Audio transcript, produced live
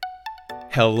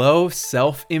Hello,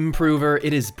 self-improver.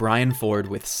 It is Brian Ford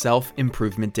with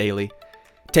Self-Improvement Daily.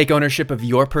 Take ownership of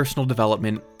your personal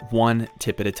development one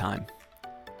tip at a time.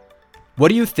 What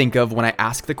do you think of when I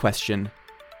ask the question,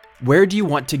 where do you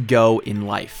want to go in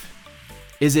life?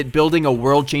 Is it building a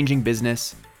world-changing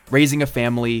business, raising a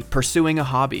family, pursuing a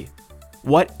hobby?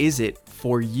 What is it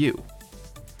for you?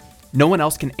 No one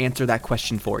else can answer that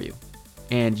question for you.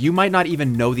 And you might not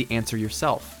even know the answer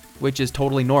yourself, which is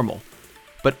totally normal.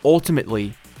 But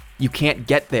ultimately, you can't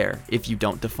get there if you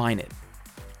don't define it.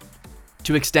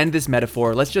 To extend this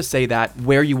metaphor, let's just say that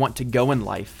where you want to go in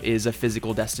life is a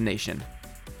physical destination.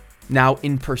 Now,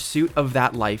 in pursuit of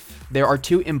that life, there are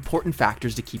two important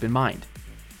factors to keep in mind: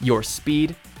 your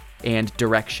speed and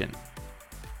direction.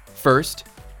 First,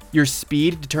 your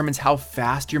speed determines how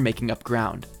fast you're making up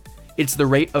ground. It's the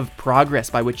rate of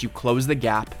progress by which you close the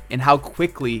gap and how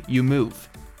quickly you move.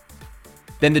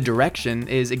 Then the direction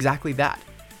is exactly that.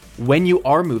 When you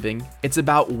are moving, it's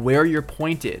about where you're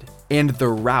pointed and the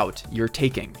route you're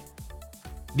taking.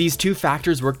 These two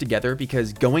factors work together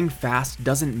because going fast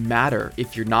doesn't matter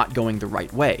if you're not going the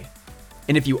right way.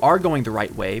 And if you are going the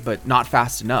right way, but not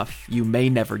fast enough, you may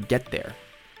never get there.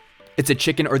 It's a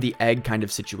chicken or the egg kind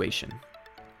of situation.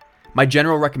 My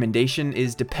general recommendation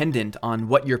is dependent on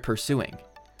what you're pursuing.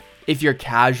 If you're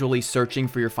casually searching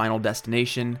for your final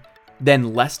destination,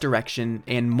 then less direction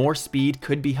and more speed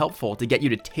could be helpful to get you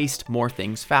to taste more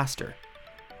things faster.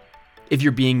 If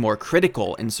you're being more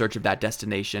critical in search of that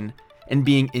destination and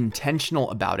being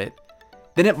intentional about it,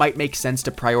 then it might make sense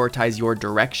to prioritize your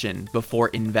direction before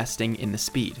investing in the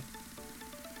speed.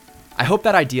 I hope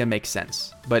that idea makes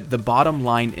sense, but the bottom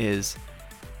line is,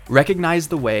 recognize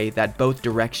the way that both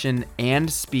direction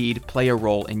and speed play a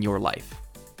role in your life.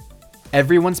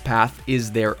 Everyone's path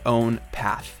is their own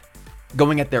path,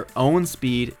 going at their own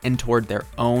speed and toward their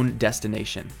own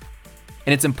destination.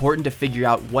 And it's important to figure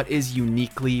out what is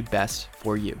uniquely best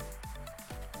for you.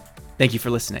 Thank you for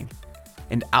listening,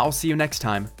 and I'll see you next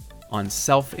time on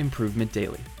Self-Improvement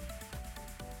Daily.